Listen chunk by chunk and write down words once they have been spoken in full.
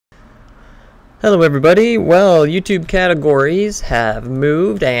Hello everybody. Well, YouTube categories have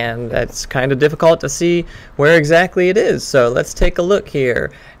moved and it's kind of difficult to see where exactly it is. So let's take a look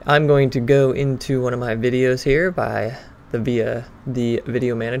here. I'm going to go into one of my videos here via the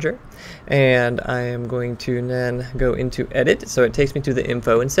video manager, and I am going to then go into edit, so it takes me to the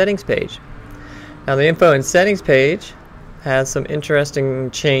info and settings page. Now the info and settings page has some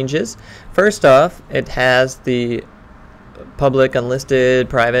interesting changes. First off, it has the public, unlisted,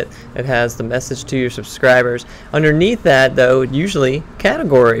 private. It has the message to your subscribers. Underneath that, though, usually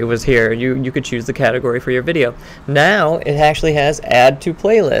category was here. You could choose the category for your video. Now it actually has add to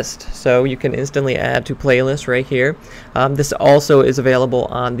playlist, so you can instantly add to playlist right here. This also is available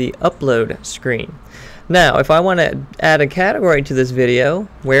on the upload screen. Now if I want to add a category to this video,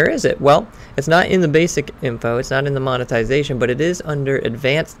 where is it? Well, it's not in the basic info, it's not in the monetization, but it is under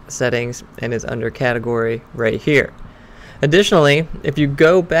advanced settings and is under category right here. Additionally, if you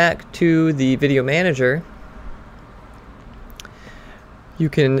go back to the video manager, you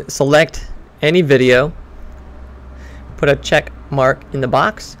can select any video, put a check mark in the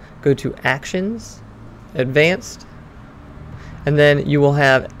box, go to actions, advanced, and then you will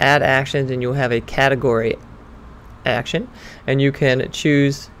have add actions and you'll have a category action, and you can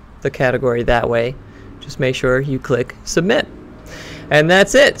choose the category that way. Just make sure you click submit. And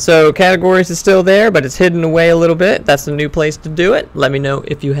that's it. So categories is still there, but it's hidden away a little bit. That's the new place to do it. Let me know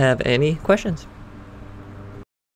if you have any questions.